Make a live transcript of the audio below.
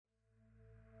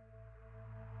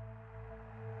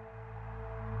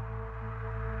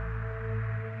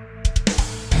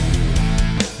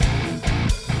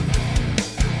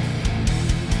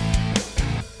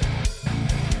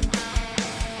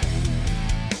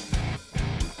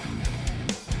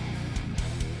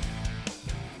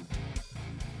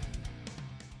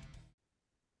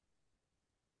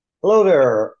Hello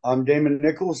there. I'm Damon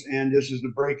Nichols, and this is the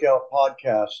Breakout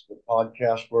Podcast, the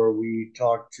podcast where we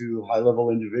talk to high-level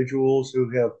individuals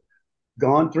who have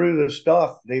gone through the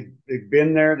stuff. They've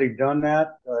been there, they've done that,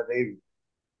 they've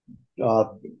uh,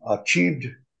 achieved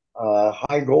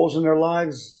high goals in their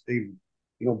lives. They've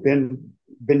been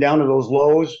down to those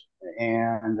lows,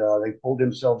 and they pulled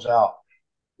themselves out.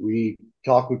 We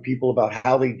talk with people about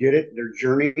how they did it, their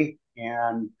journey,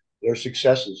 and their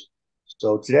successes.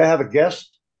 So today I have a guest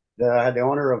that I had the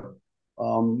honor of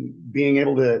being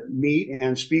able to meet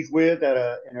and speak with at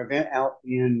an event out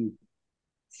in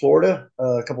Florida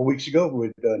a couple of weeks ago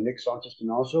with Nick Sanchez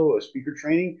and also a speaker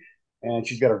training. And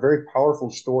she's got a very powerful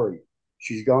story.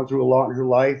 She's gone through a lot in her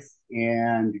life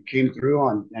and came through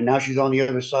and now she's on the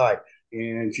other side.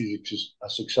 And she's a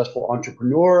successful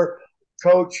entrepreneur,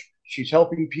 coach. She's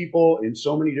helping people in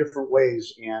so many different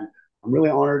ways. And I'm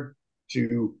really honored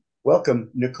to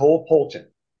welcome Nicole Poulton.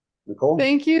 Nicole?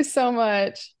 Thank you so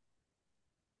much.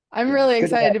 I'm Yeah, really good to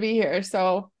excited have to be here.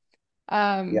 you.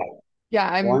 Um, Yeah.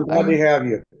 yeah, Well, I'm, I'm glad to I'm, have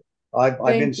you. I've been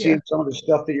thank you. seeing some of the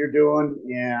stuff that you're doing,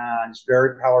 and it's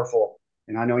very powerful.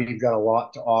 And I know you've got a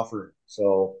lot to offer.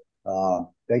 So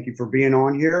thank you for being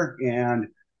on here and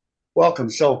welcome.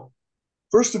 So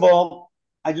first of all,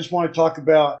 I just want to talk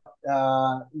about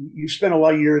you spent a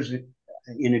lot of years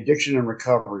in addiction and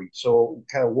recovery. So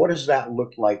kind of what does that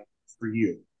look like for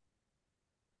you?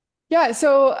 Yeah,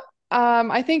 so I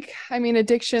mean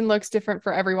addiction looks different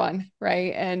for everyone,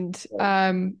 right? And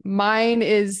Right. mine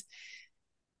is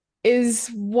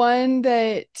one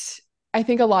that I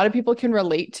think a lot of people can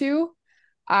relate to.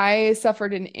 I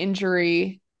suffered an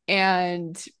injury,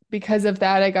 and because of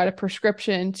that, I got a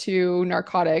prescription to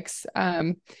narcotics.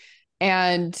 And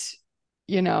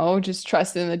just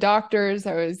trusting the doctors.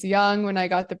 I was young when I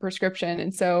got the prescription.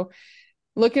 And so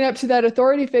looking up to that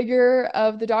authority figure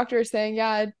of the doctor saying,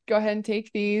 yeah, go ahead and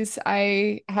take these,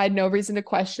 I had no reason to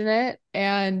question it.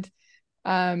 And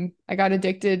I got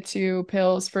addicted to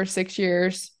pills for 6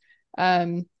 years.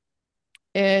 Um,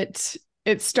 it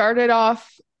it started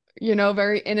off,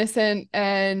 very innocent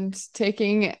and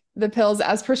taking the pills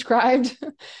as prescribed.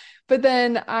 But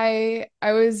then I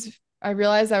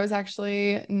realized I was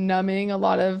actually numbing a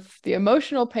lot of the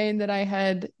emotional pain that I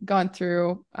had gone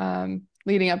through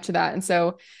leading up to that. And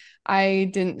so I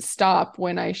didn't stop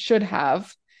when I should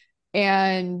have.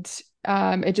 And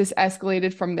it just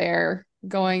escalated from there,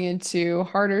 going into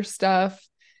harder stuff,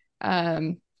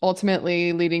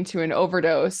 ultimately leading to an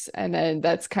overdose. And then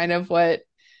that's kind of what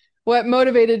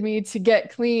motivated me to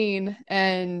get clean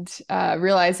and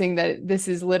realizing that this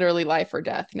is literally life or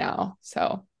death now.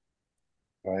 So,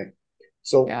 Right.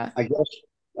 So yeah. I guess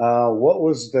what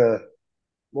was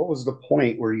the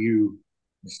point where you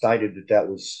decided that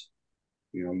was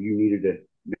you needed to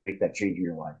make that change in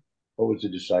your life? What was the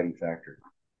deciding factor?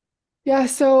 Yeah,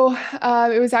 so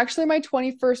it was actually my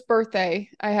 21st birthday.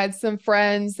 I had some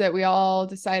friends that we all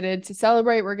decided to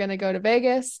celebrate. We're going to go to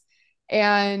Vegas.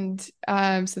 And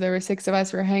so there were six of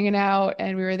us. We were hanging out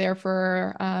and we were there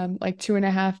for like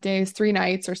 2.5 days, 3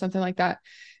 nights or something like that.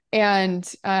 And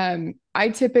I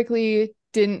typically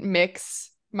didn't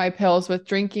mix my pills with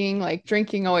drinking. Like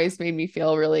drinking always made me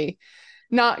feel really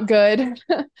not good.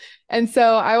 And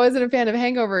so I wasn't a fan of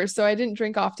hangovers, so I didn't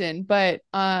drink often. But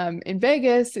in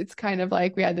Vegas, it's kind of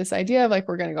like we had this idea of like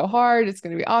we're gonna go hard, it's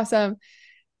gonna be awesome.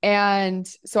 And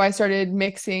so I started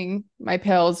mixing my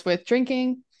pills with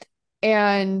drinking.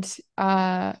 And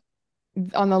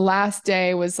on the last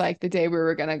day was like the day we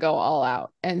were gonna go all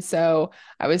out. And so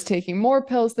I was taking more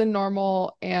pills than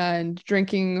normal and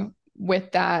drinking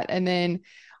with that. And then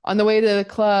on the way to the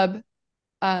club,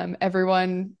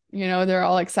 everyone, they're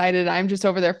all excited. I'm just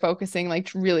over there focusing, like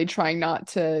really trying not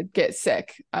to get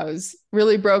sick. I was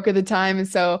really broke at the time. And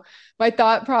so my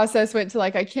thought process went to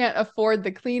like, I can't afford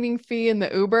the cleaning fee and the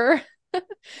Uber.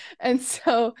 And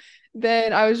so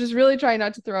then I was just really trying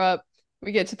not to throw up.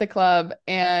 We get to the club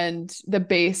and the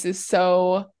bass is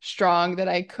so strong that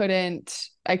I couldn't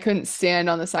stand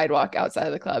on the sidewalk outside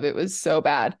of the club. It was so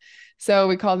bad. So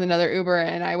we called another Uber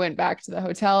and I went back to the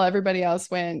hotel. Everybody else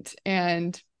went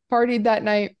and partied that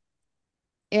night.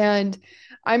 And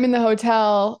I'm in the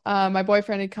hotel. My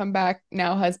boyfriend had come back,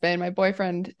 now husband. My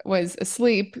boyfriend was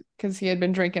asleep because he had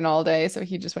been drinking all day. So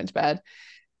he just went to bed.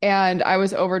 And I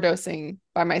was overdosing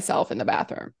by myself in the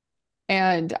bathroom.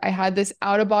 And I had this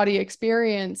out of body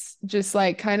experience, just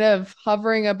like kind of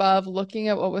hovering above, looking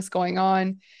at what was going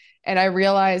on. And I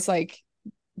realized, like,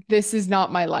 this is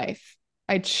not my life.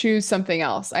 I choose something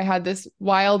else. I had this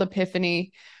wild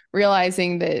epiphany,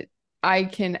 realizing that I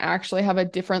can actually have a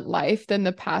different life than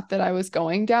the path that I was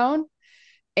going down.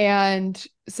 And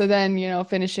so then,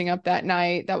 finishing up that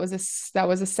night, that was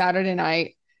a Saturday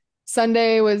night.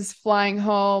 Sunday was flying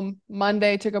home.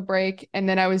 Monday took a break, and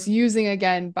then I was using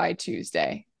again by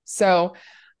Tuesday. So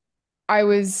I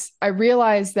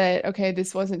realized that, okay,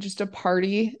 this wasn't just a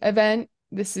party event.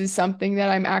 This is something that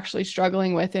I'm actually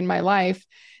struggling with in my life.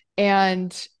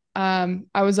 And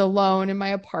I was alone in my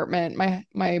apartment.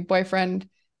 My boyfriend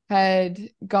had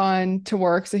gone to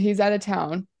work, so he's out of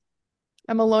town.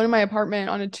 I'm alone in my apartment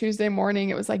on a Tuesday morning.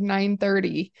 It was like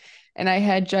 9:30, and I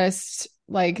had just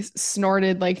like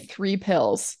snorted like 3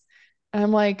 pills. And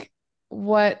I'm like,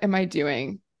 what am I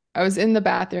doing? I was in the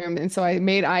bathroom, and so I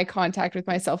made eye contact with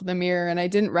myself in the mirror, and I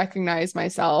didn't recognize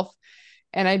myself.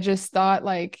 And I just thought,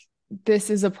 like, this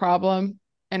is a problem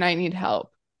and I need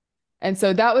help. And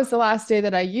so that was the last day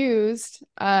that I used.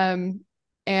 And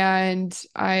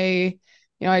I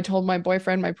told my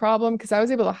boyfriend my problem because I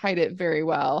was able to hide it very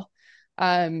well.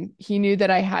 He knew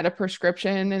that I had a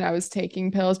prescription and I was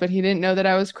taking pills, but he didn't know that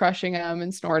I was crushing them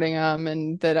and snorting them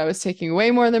and that I was taking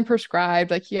way more than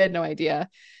prescribed. Like, he had no idea.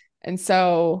 And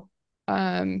so,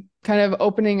 kind of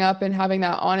opening up and having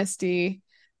that honesty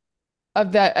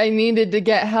of that I needed to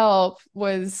get help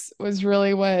was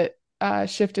really what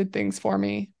shifted things for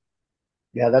me.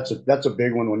 Yeah, that's a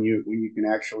big one when you can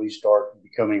actually start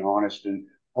becoming honest and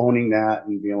owning that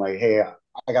and being like, hey,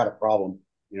 I got a problem.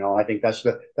 I think that's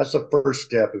the first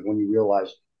step is when you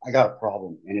realize I got a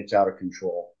problem and it's out of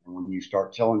control. And when you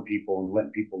start telling people and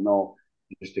letting people know,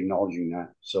 just acknowledging that.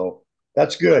 So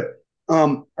that's good.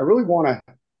 I really want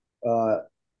to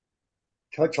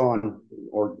touch on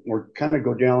or kind of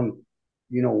go down,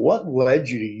 what led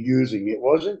you to using it?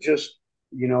 Wasn't just,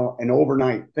 an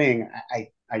overnight thing.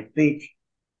 I think,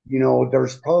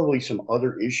 there's probably some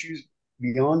other issues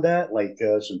beyond that, like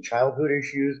some childhood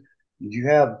issues. Did you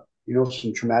have,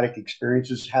 some traumatic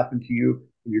experiences happen to you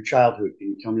in your childhood? Can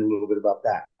you tell me a little bit about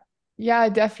that? Yeah,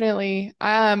 definitely.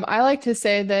 I like to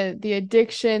say that the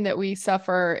addiction that we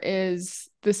suffer is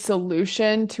the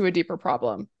solution to a deeper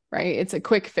problem, right? It's a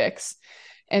quick fix.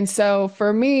 And so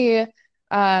for me,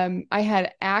 I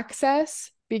had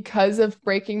access because of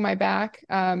breaking my back.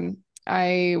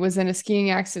 I was in a skiing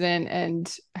accident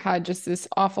and had just this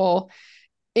awful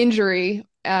injury,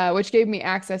 which gave me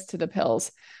access to the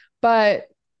pills. But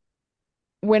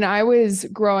when I was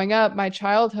growing up, my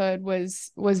childhood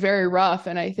was very rough,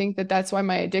 and I think that that's why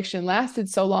my addiction lasted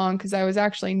so long because I was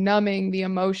actually numbing the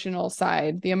emotional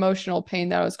side, the emotional pain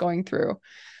that I was going through.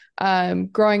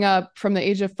 Growing up from the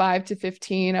age of 5 to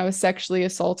 15, I was sexually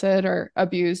assaulted or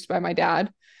abused by my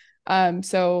dad.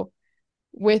 So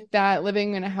with that,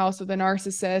 living in a house with a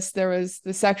narcissist, there was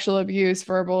the sexual abuse,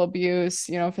 verbal abuse,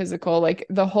 physical, like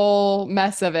the whole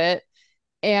mess of it.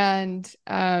 And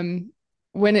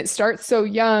when it starts so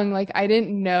young, like I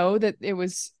didn't know that it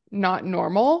was not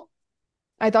normal.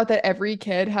 I thought that every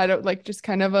kid had like just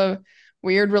kind of a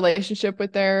weird relationship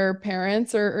with their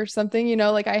parents or something,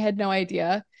 like I had no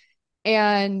idea.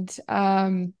 And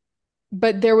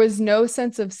but there was no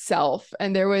sense of self,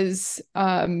 and there was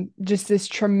just this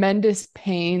tremendous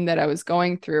pain that I was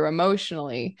going through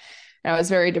emotionally. And I was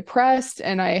very depressed,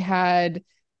 and I had,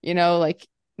 like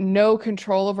no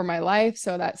control over my life.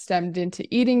 So that stemmed into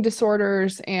eating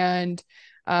disorders, and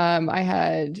I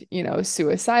had,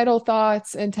 suicidal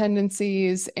thoughts and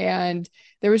tendencies, and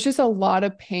there was just a lot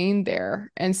of pain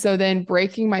there. And so then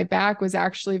breaking my back was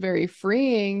actually very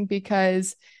freeing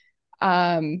because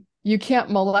you can't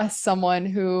molest someone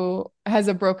who has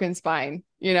a broken spine,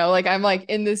 like I'm like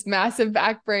in this massive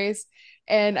back brace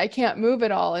and I can't move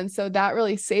at all. And so that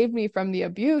really saved me from the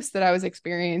abuse that I was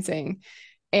experiencing.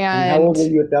 And how old And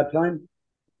were you at that time?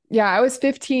 yeah, I was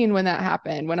 15 when that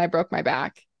happened, when I broke my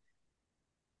back.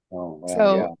 Oh, wow, yeah.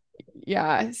 So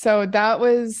yeah, so that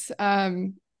was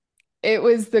it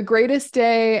was the greatest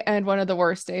day and one of the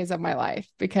worst days of my life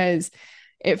because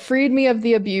it freed me of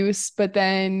the abuse, but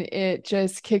then it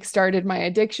just kickstarted my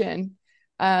addiction.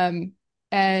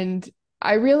 And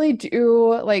I really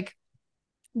do like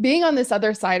being on this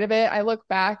other side of it. I look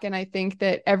back and I think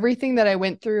that everything that I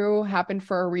went through happened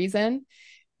for a reason,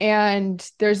 and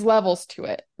there's levels to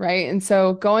it, right? And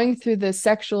so going through the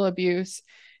sexual abuse,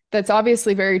 that's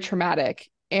obviously very traumatic.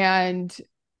 And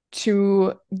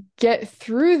to get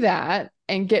through that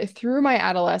and get through my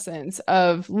adolescence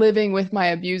of living with my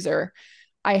abuser,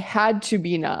 I had to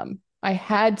be numb. I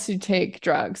had to take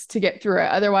drugs to get through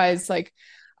it. Otherwise, like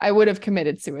I would have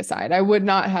committed suicide. I would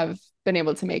not have been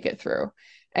able to make it through.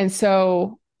 And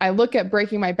so I look at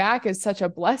breaking my back as such a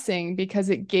blessing because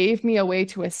it gave me a way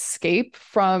to escape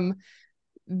from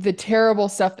the terrible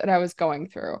stuff that I was going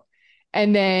through.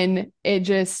 And then it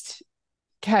just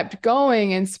kept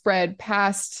going and spread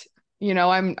past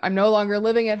I'm no longer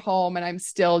living at home and I'm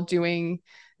still doing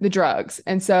the drugs.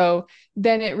 And so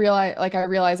then I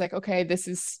realized like, okay, this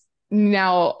is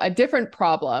now a different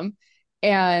problem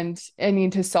and I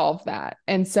need to solve that.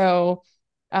 And so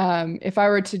if I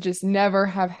were to just never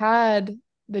have had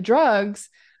the drugs,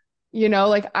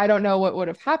 like I don't know what would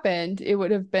have happened. It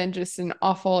would have been just an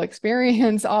awful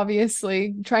experience,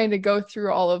 obviously, trying to go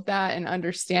through all of that and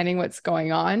understanding what's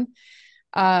going on.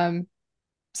 Um,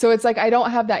 so it's like I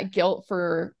don't have that guilt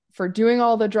for doing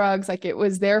all the drugs. Like it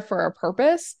was there for a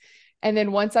purpose. And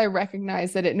then once I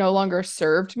recognized that it no longer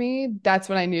served me, that's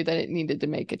when I knew that it needed to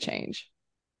make a change.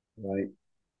 Right.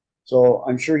 So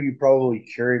I'm sure you probably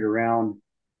carried around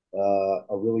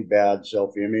a really bad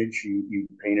self-image. You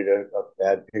painted a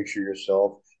bad picture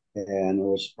yourself, and there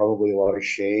was probably a lot of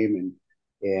shame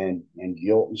and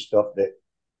guilt and stuff that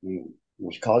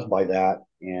was caused by that.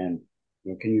 And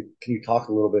can you talk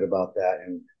a little bit about that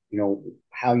and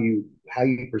how you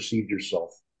perceived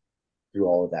yourself through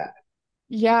all of that?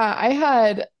 Yeah,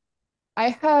 I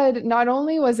had not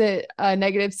only was it a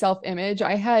negative self-image,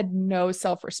 I had no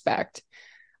self-respect.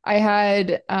 I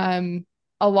had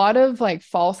a lot of like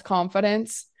false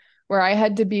confidence where I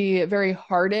had to be very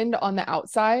hardened on the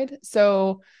outside.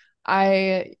 So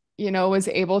I, was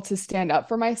able to stand up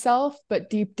for myself, but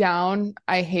deep down,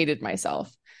 I hated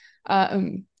myself.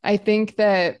 I think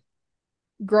that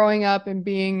growing up and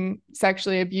being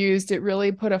sexually abused, it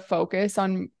really put a focus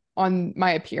on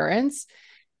my appearance.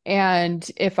 And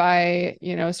if I,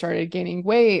 started gaining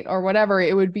weight or whatever,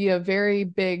 it would be a very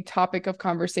big topic of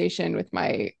conversation with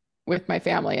my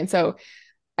family. And so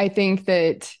I think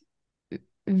that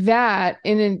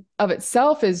in and of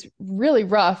itself is really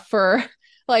rough for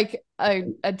like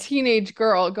a teenage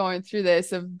girl going through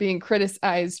this of being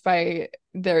criticized by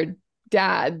their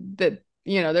dad that,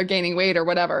 they're gaining weight or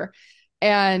whatever.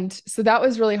 And so that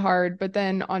was really hard. But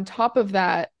then on top of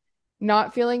that,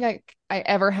 not feeling like I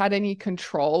ever had any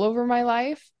control over my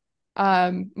life.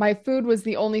 My food was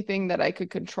the only thing that I could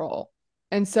control.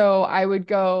 And so I would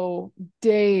go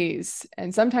days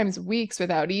and sometimes weeks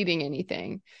without eating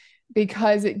anything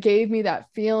because it gave me that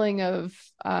feeling of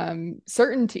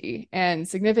certainty and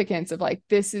significance of like,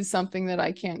 this is something that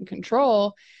I can't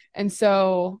control. And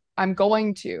so I'm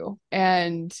going to.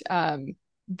 And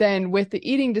then with the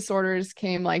eating disorders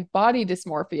came like body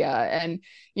dysmorphia. And,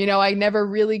 I never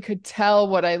really could tell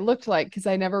what I looked like because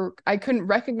I couldn't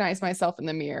recognize myself in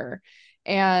the mirror.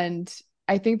 And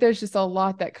I think there's just a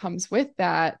lot that comes with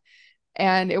that.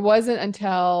 And it wasn't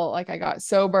until like I got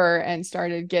sober and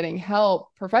started getting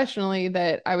help professionally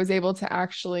that I was able to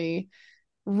actually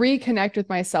reconnect with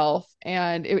myself.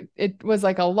 And it was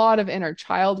like a lot of inner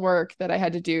child work that I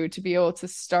had to do to be able to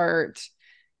start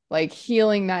like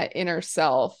healing that inner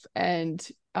self and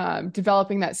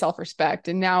developing that self-respect.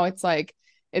 And now it's like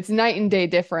it's night and day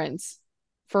difference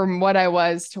from what I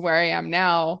was to where I am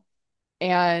now.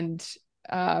 And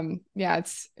yeah,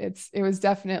 it was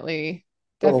definitely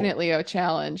So definitely a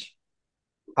challenge.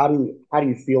 how do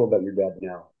you feel about your dad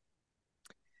now?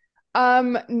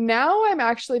 Now I'm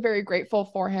actually very grateful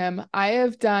for him. I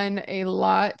have done a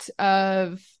lot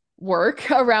of work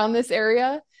around this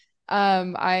area.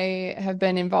 I have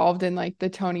been involved in like the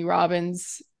Tony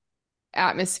Robbins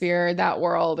atmosphere, that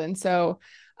world. And so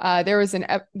there was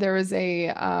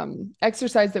a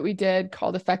exercise that we did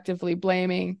called effectively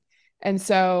blaming. And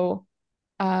so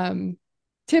um,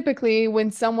 typically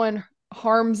when someone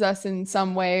harms us in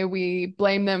some way, we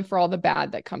blame them for all the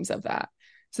bad that comes of that.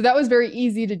 So that was very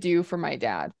easy to do for my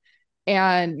dad.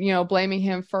 And, blaming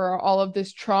him for all of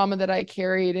this trauma that I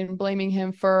carried and blaming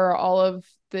him for all of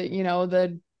the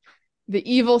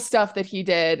evil stuff that he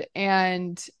did.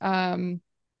 And then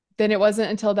it wasn't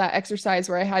until that exercise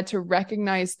where I had to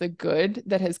recognize the good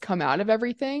that has come out of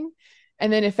everything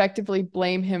and then effectively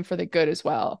blame him for the good as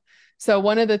well. So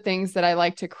one of the things that I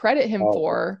like to credit him Oh,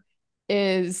 for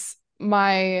is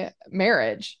my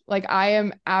marriage. Like I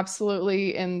am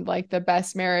absolutely in like the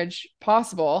best marriage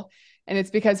possible. And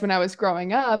it's because when I was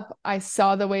growing up, I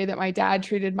saw the way that my dad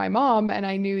treated my mom and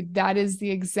I knew that is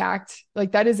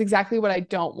exactly what I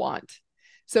don't want.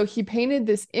 So he painted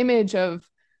this image of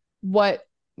what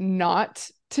not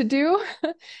to do.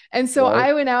 And so right.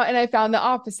 I went out and I found the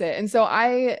opposite. And so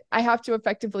I have to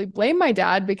effectively blame my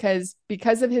dad because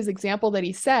of his example that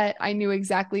he set, I knew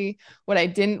exactly what I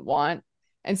didn't want.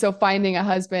 And so finding a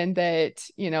husband that,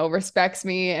 respects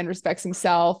me and respects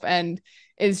himself and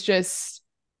is just,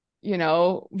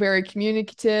 very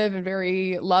communicative and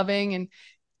very loving. And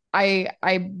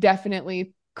I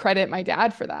definitely credit my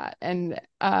dad for that. And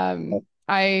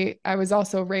I was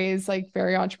also raised like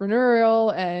very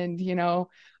entrepreneurial and,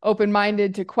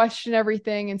 open-minded to question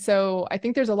everything. And so I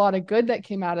think there's a lot of good that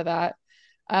came out of that.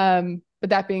 But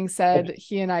that being said,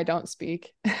 he and I don't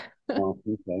speak. Oh,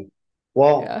 okay.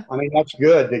 Well, Yeah. I mean, that's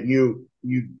good that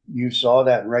you saw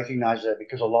that and recognized that,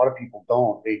 because a lot of people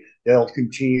don't. They'll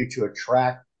continue to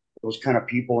attract those kind of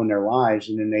people in their lives,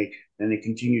 and then they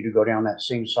continue to go down that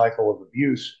same cycle of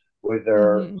abuse with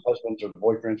their Hmm. husbands or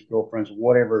boyfriends, girlfriends,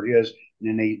 whatever it is. And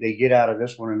then they get out of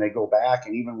this one and they go back,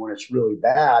 and even when it's really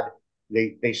bad,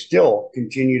 they still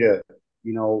continue to,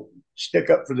 stick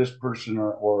up for this person,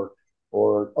 or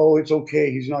oh, it's okay,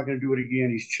 he's not going to do it again,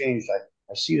 he's changed.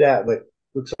 I see that, but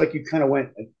looks like you kind of went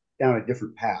down a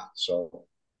different path. So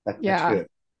that's Yeah. good.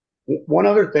 One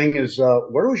other thing is,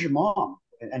 where was your mom,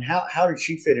 and how did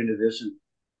she fit into this, and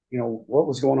what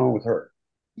was going on with her?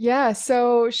 Yeah.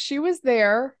 So she was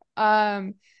there.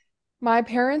 My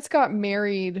parents got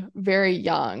married very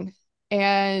young,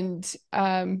 and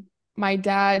my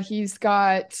dad, he's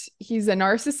a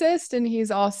narcissist and he's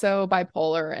also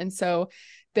bipolar. And so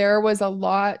there was a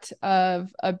lot of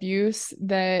abuse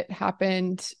that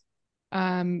happened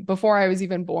before I was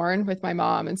even born with my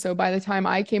mom. And so by the time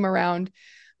I came around,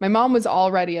 my mom was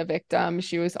already a victim.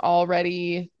 She was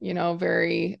already,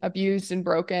 very abused and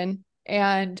broken.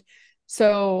 And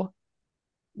so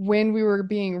when we were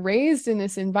being raised in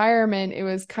this environment, it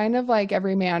was kind of like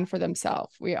every man for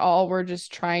themselves. We all were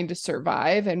just trying to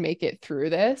survive and make it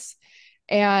through this.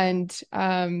 And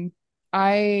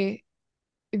I,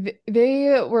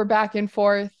 they were back and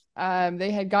forth.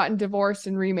 They had gotten divorced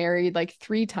and remarried like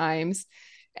 3 times.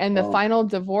 And the Um, final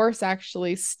divorce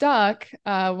actually stuck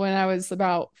when I was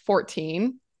about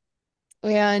 14.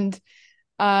 And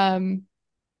um,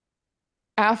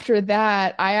 after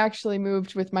that, I actually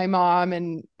moved with my mom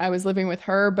and I was living with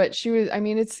her, but I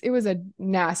mean, it was a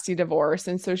nasty divorce.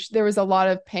 And so there was a lot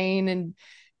of pain and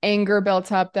anger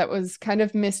built up that was kind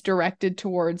of misdirected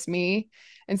towards me.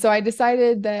 And so I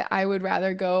decided that I would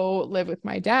rather go live with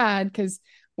my dad because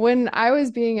when I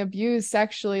was being abused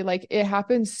sexually, like it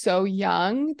happened so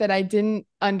young that I didn't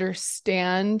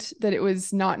understand that it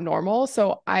was not normal.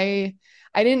 So I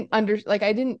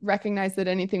didn't recognize that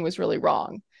anything was really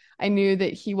wrong. I knew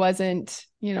that he wasn't,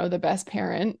 the best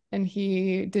parent and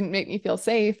he didn't make me feel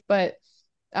safe, but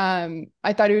I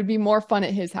thought it would be more fun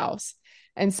at his house.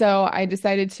 And so I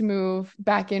decided to move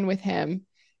back in with him.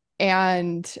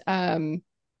 And then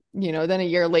a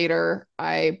year later,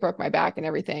 I broke my back and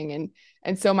everything.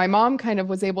 And so my mom kind of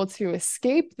was able to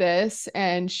escape this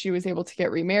and she was able to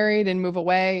get remarried and move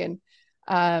away. And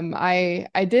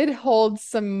I did hold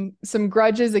some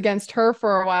grudges against her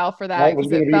for a while for that that was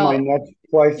because going to it be my felt next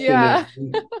question: is yeah.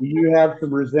 do you have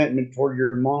some resentment toward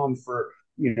your mom for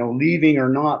leaving, or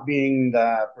not being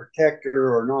the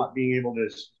protector, or not being able to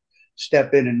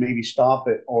step in and maybe stop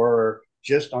it, or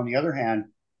just on the other hand,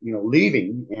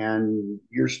 leaving and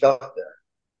you're stuck there?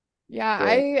 Yeah,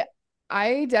 So,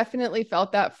 I definitely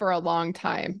felt that for a long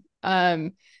time.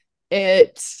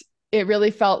 It it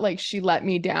really felt like she let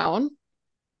me down,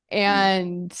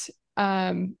 and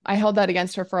I held that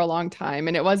against her for a long time.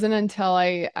 And it wasn't until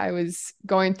I was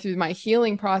going through my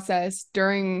healing process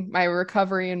during my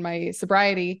recovery and my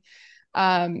sobriety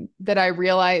that I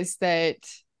realized that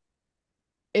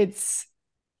it's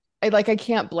I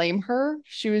can't blame her.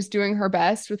 She was doing her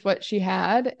best with what she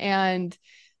had, and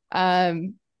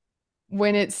um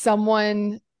when it's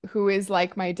someone who is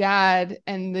like my dad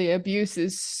and the abuse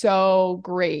is so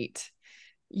great,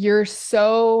 you're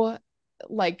so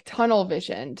like tunnel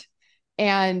visioned.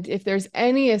 And if there's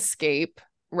any escape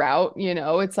route,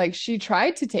 it's like she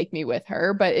tried to take me with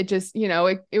her, but it just,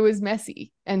 it was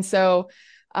messy. And so,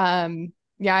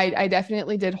 yeah, I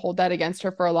definitely did hold that against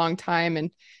her for a long time.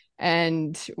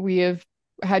 And we have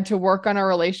had to work on our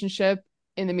relationship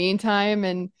in the meantime.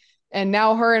 And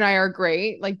now her and I are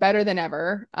great, like better than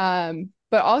ever.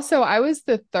 But also I was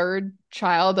the third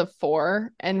child of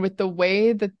four. And with the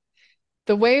way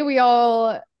we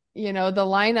all, the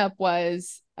lineup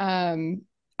was,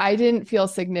 I didn't feel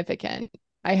significant.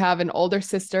 I have an older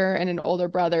sister and an older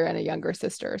brother and a younger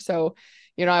sister. So,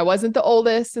 I wasn't the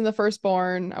oldest and the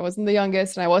firstborn. I wasn't the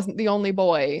youngest and I wasn't the only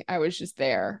boy. I was just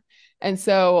there. And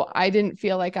so I didn't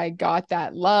feel like I got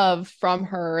that love from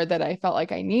her that I felt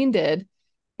like I needed.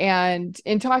 And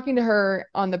in talking to her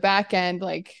on the back end,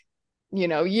 like,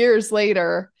 years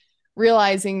later,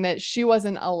 realizing that she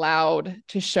wasn't allowed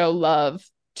to show love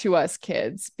to us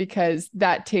kids because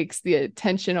that takes the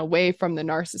attention away from the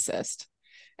narcissist.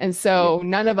 And yeah, so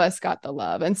none of us got the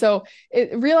love. And so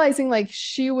realizing like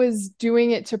she was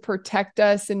doing it to protect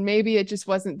us and maybe it just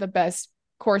wasn't the best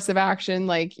course of action.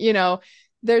 Like,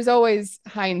 there's always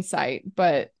hindsight,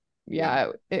 but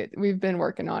Yeah. yeah, we've been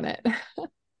working on it.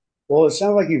 Well, it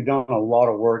sounds like you've done a lot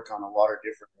of work on a lot of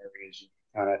different areas. You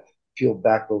kind of peel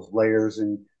back those layers,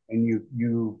 and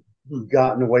you've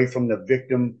gotten away from the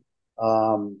victim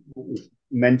um,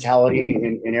 mentality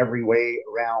in every way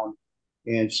around.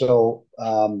 And so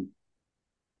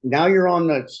now you're on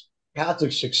the path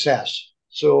of success.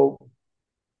 So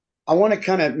I want to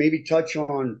kind of maybe touch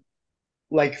on,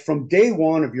 like, from day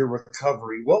one of your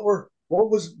recovery,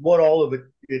 what all of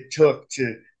it took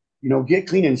to, get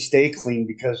clean and stay clean?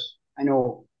 Because I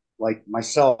know, like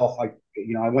myself, I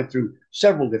went through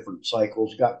several different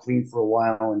cycles, got clean for a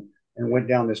while, and went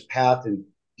down this path and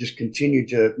just continued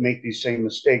to make these same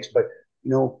mistakes. But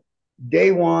you know,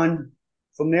 day one,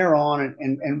 from there on,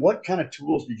 and what kind of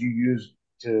tools did you use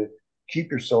to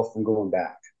keep yourself from going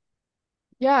back?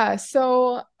 Yeah,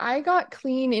 so I got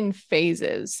clean in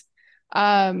phases.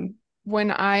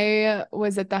 When I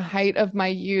was at the height of my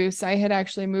use, I had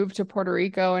actually moved to Puerto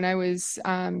Rico and I was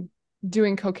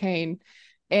doing cocaine.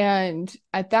 And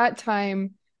at that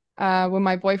time, when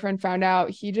my boyfriend found out,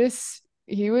 he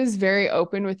was very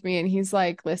open with me and he's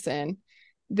like, listen,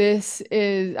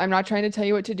 I'm not trying to tell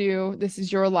you what to do. This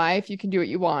is your life. You can do what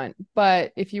you want.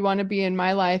 But if you want to be in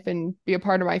my life and be a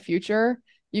part of my future,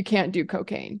 you can't do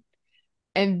cocaine.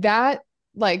 And that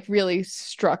like really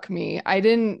struck me. I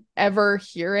didn't ever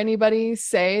hear anybody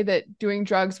say that doing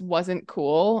drugs wasn't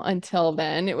cool until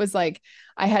then. It was like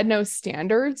I had no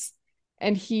standards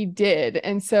and he did.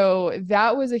 And so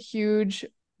that was a huge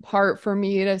part for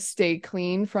me to stay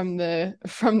clean from the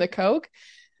coke.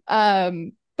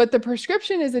 But the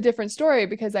prescription is a different story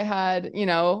because I had,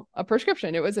 a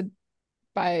prescription. It was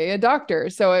by a doctor,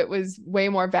 so it was way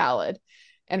more valid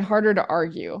and harder to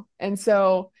argue. And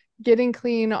so getting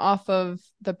clean off of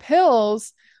the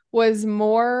pills was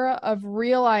more of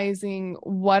realizing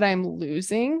what I'm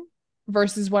losing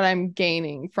versus what I'm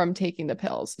gaining from taking the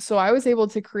pills. So I was able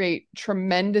to create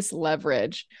tremendous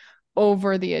leverage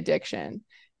over the addiction.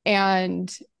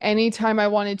 And anytime I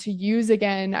wanted to use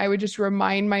again, I would just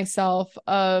remind myself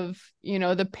of,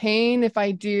 the pain if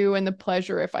I do and the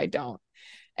pleasure if I don't.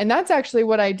 And that's actually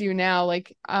what I do now,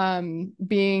 like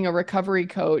being a recovery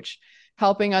coach,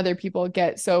 helping other people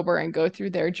get sober and go through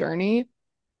their journey.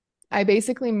 I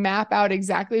basically map out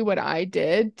exactly what I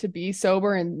did to be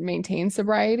sober and maintain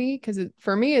sobriety. Because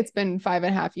for me, it's been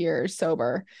 5.5 years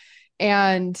sober,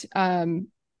 and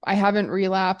I haven't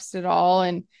relapsed at all.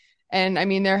 And I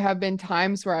mean, there have been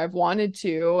times where I've wanted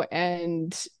to,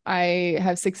 and I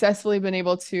have successfully been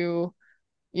able to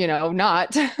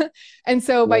not. And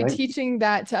so by Right. teaching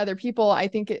that to other people, I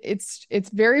think it's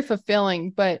very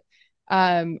fulfilling. But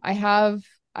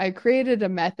I created a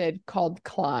method called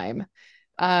climb.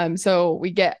 So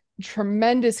we get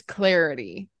tremendous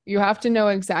clarity. You have to know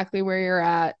exactly where you're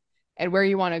at and where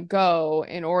you want to go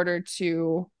in order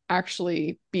to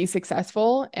actually be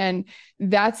successful. And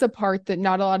that's the part that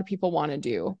not a lot of people want to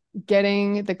do.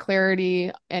 Getting the clarity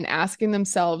and asking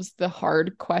themselves the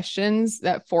hard questions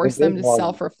that It force them is to hard.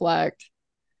 self-reflect.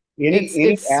 Any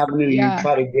It's avenue you yeah.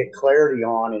 try to get clarity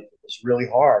on, it's really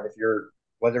hard. If you're,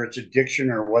 whether it's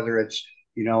addiction or whether it's,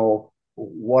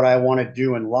 what I want to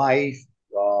do in life,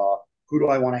 uh, who do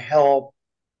I want to help,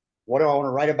 what do I want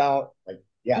to write about? Like,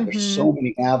 yeah, there's so Hmm.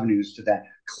 many avenues to that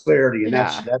clarity, and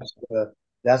that's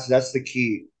Yeah. the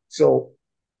key. So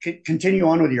continue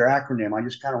on with your acronym. I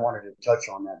just kind of wanted to touch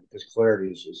on that because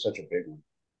clarity is such a big one.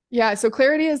 Yeah, so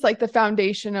clarity is like the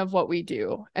foundation of what we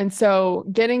do. And so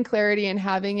getting clarity and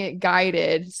having it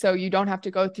guided so you don't have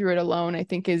to go through it alone, I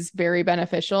think is very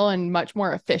beneficial and much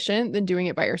more efficient than doing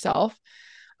it by yourself.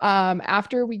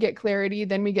 After we get clarity,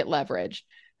 then we get leverage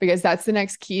because that's the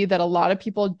next key that a lot of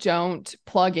people don't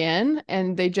plug in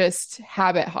and they just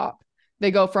habit hop.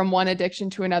 They go from one addiction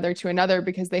to another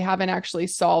because they haven't actually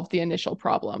solved the initial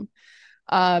problem.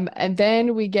 And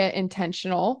then we get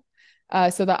intentional.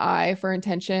 So the I for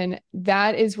intention,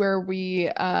 that is where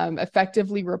we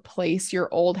effectively replace your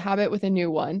old habit with a new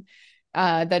one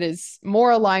that is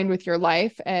more aligned with your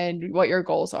life and what your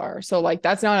goals are. So like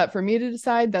that's not up for me to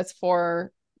decide. That's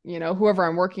for, whoever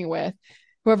I'm working with,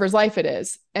 whoever's life it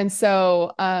is. And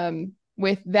so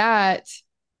with that,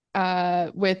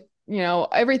 with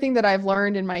everything that I've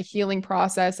learned in my healing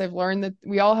process, I've learned that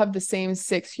we all have the same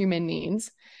 6 human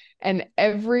needs, and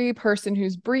every person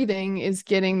who's breathing is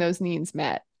getting those needs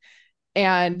met.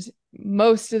 And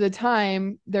most of the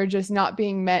time, they're just not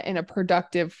being met in a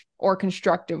productive or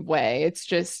constructive way. It's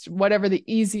just whatever the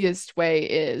easiest way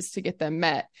is to get them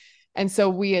met. And so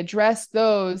we address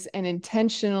those and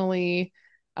intentionally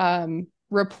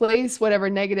replace whatever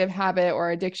negative habit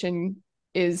or addiction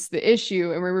is the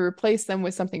issue, and we replace them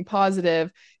with something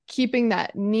positive, keeping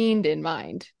that need in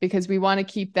mind because we want to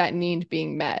keep that need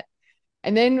being met.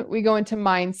 And then we go into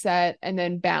mindset and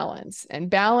then balance. And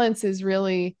balance is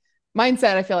really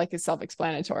mindset, I feel like, is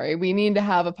self-explanatory. We need to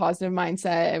have a positive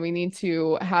mindset and we need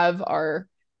to have our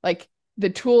like the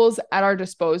tools at our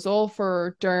disposal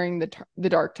for during the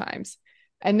dark times.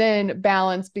 And then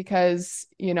balance because,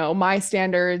 you know, my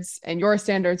standards and your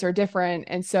standards are different.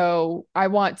 And so I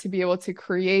want to be able to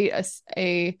create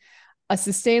a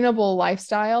sustainable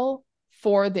lifestyle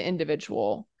for the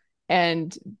individual.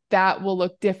 And that will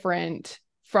look different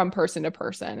from person to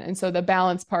person. And so the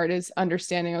balance part is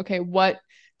understanding, okay, what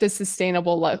does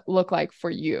sustainable look like for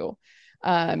you?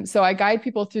 So I guide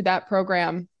people through that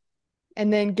program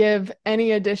and then give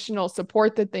any additional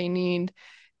support that they need.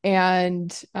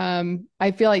 And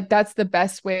I feel like that's the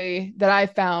best way that I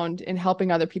found in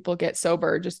helping other people get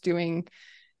sober, just doing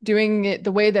it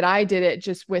the way that I did it,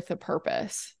 just with a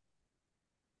purpose.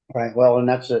 Right. Well, and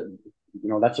that's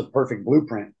a perfect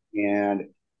blueprint, and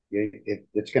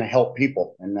it's going to help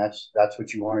people, and that's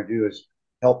what you want to do is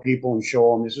help people and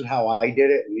show them this is how I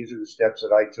did it, and these are the steps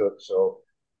that I took. So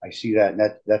I see that,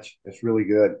 and that's really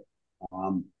good.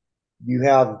 Um, you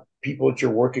have people that you're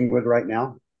working with right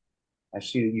now. I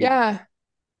see that you, Yeah.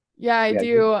 Yeah, I yeah,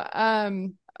 do.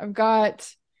 I've got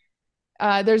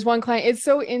there's one client. It's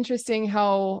so interesting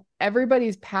how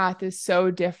everybody's path is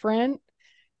so different,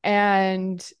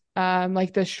 and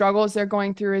like the struggles they're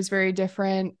going through is very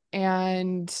different,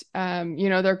 and you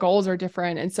know, their goals are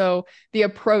different, and so the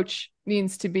approach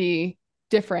needs to be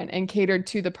different and catered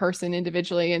to the person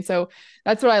individually. And so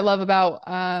that's what I love about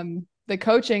the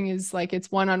coaching is like it's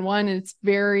one-on-one, and it's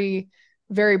very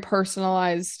very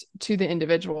personalized to the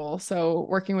individual. So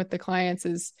working with the clients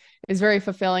is very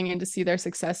fulfilling, and to see their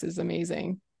success is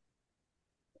amazing.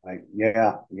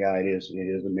 yeah, it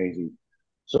is amazing.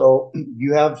 So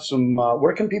you have some.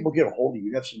 Where can people get a hold of you?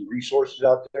 You have some resources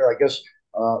out there. I guess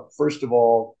first of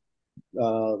all,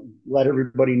 uh, let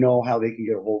everybody know how they can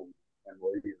get a hold of you and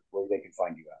where they can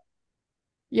find you at.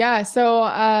 Yeah. So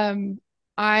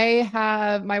I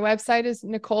have my website is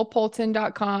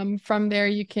NicolePoulton.com. From there,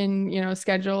 you can, you know,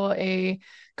 schedule a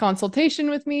consultation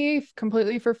with me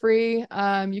completely for free.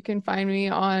 You can find me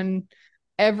on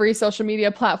every social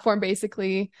media platform,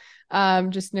 basically.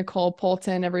 Just Nicole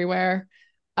Poulton everywhere.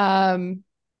 Um,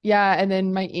 yeah, and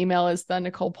then my email is the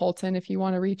Nicole Poulton if you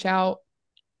want to reach out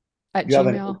at You have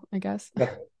a Gmail, I guess.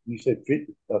 you said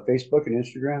Facebook and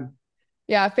Instagram.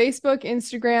 Yeah, Facebook,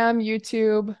 Instagram,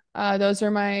 YouTube, those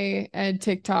are my and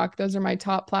TikTok. Those are my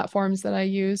top platforms that I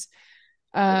use.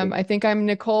 Okay, I think I'm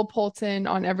Nicole Poulton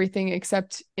on everything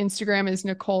except Instagram is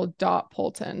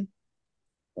Nicole.Poulton.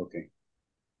 okay.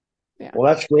 Yeah.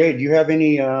 Well, that's great. Do you have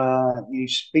any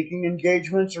speaking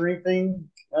engagements or anything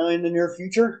in the near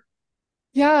future?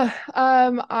 Yeah.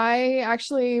 I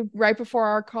actually right before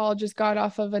our call just got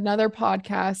off of another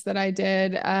podcast that I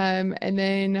did. And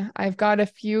then I've got a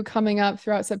few coming up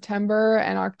throughout September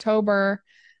and October.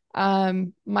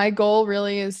 My goal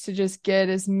really is to just get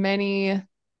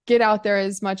out there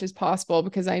as much as possible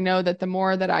because I know that the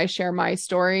more that I share my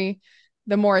story,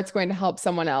 the more it's going to help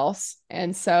someone else.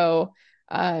 And so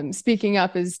speaking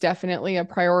up is definitely a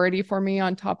priority for me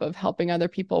on top of helping other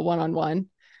people one-on-one.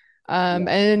 Yeah,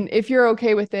 And if you're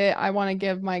okay with it, I want to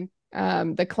give my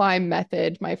the climb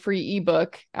method, my free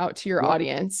ebook out to your yeah,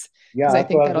 audience because yeah. I That's what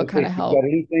think I was that'll going to say. kind of If you've got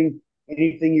help.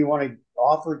 anything you want to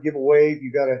offer, give away, you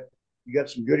got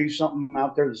some goodies, something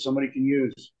out there that somebody can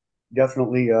use.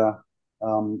 Definitely.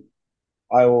 Um,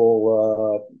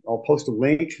 I'll post a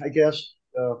link, I guess,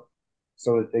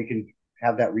 so that they can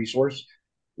have that resource.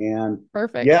 And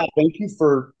Perfect. yeah, thank you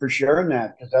for sharing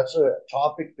that because that's a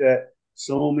topic that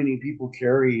so many people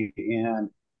carry, and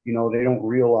they don't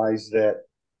realize that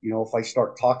if I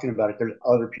start talking about it, there's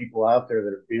other people out there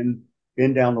that have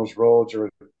been down those roads or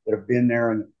that have been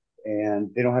there,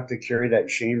 and they don't have to carry that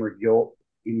shame or guilt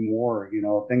anymore.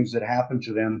 Things that happened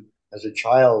to them as a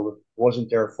child wasn't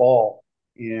their fault,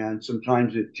 and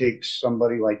sometimes it takes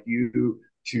somebody like you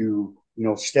to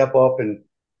step up and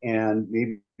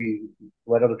maybe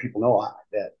let other people know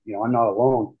that I'm not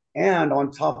alone. And on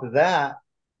top of that,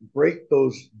 break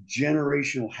those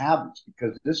generational habits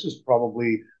because this is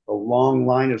probably a long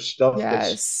line of stuff that's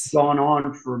Yes. gone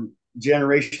on from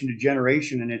generation to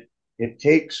generation, and it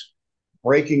takes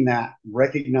breaking that,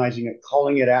 recognizing it,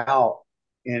 calling it out,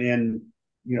 and then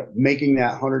making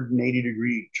that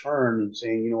 180-degree turn and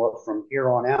saying, what, from here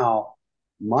on out,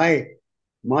 my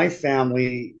my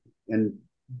family and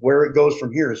where it goes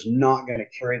from here is not going to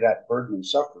carry that burden and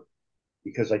suffer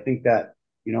because I think that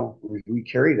we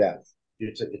carry that.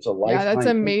 It's a Yeah, that's a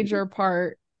lifetime thing. major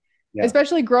part. Yeah.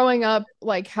 especially growing up,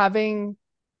 like having,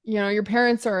 your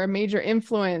parents are a major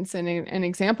influence and an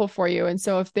example for you. And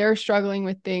so if they're struggling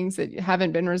with things that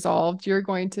haven't been resolved, you're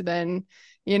going to then,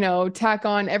 tack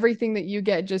on everything that you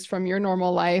get just from your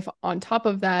normal life on top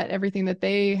of that, everything that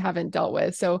they haven't dealt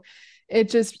with. So it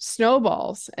just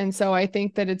snowballs. And so I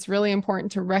think that it's really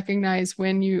important to recognize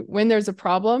when there's a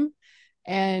problem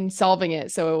and solving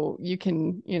it so you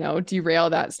can, derail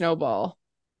that snowball.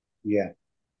 Yeah.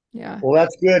 Yeah. Well,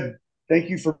 that's good. Thank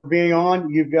you for being on.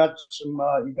 You've got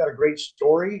a great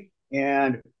story,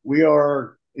 and we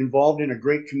are involved in a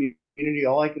great community.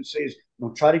 All I can say is,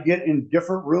 try to get in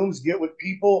different rooms, get with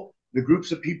people. The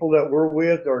groups of people that we're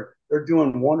with they're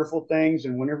doing wonderful things,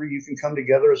 and whenever you can come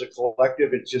together as a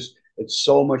collective, it's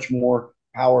so much more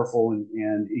powerful,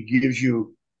 and it gives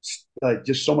you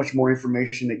just so much more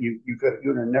information that you'd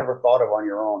have never thought of on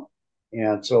your own.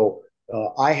 And so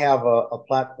I have a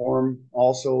platform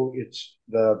also. It's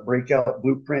the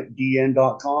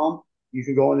breakoutblueprintdn.com. You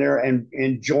can go in there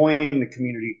and join the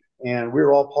community. And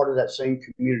we're all part of that same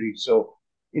community. So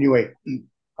anyway,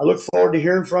 I look forward to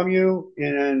hearing from you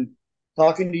and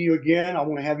talking to you again. I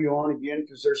want to have you on again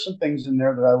because there's some things in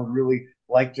there that I would really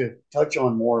like to touch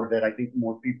on more that I think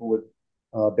more people would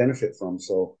benefit from.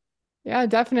 So, Yeah,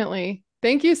 definitely.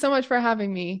 Thank you so much for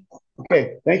having me.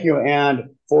 okay, thank you.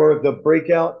 And for the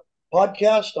Breakout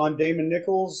podcast, I'm Damon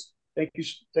Nichols. Thank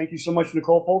you so much,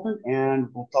 Nicole Poulton, and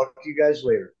we'll talk to you guys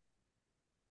later.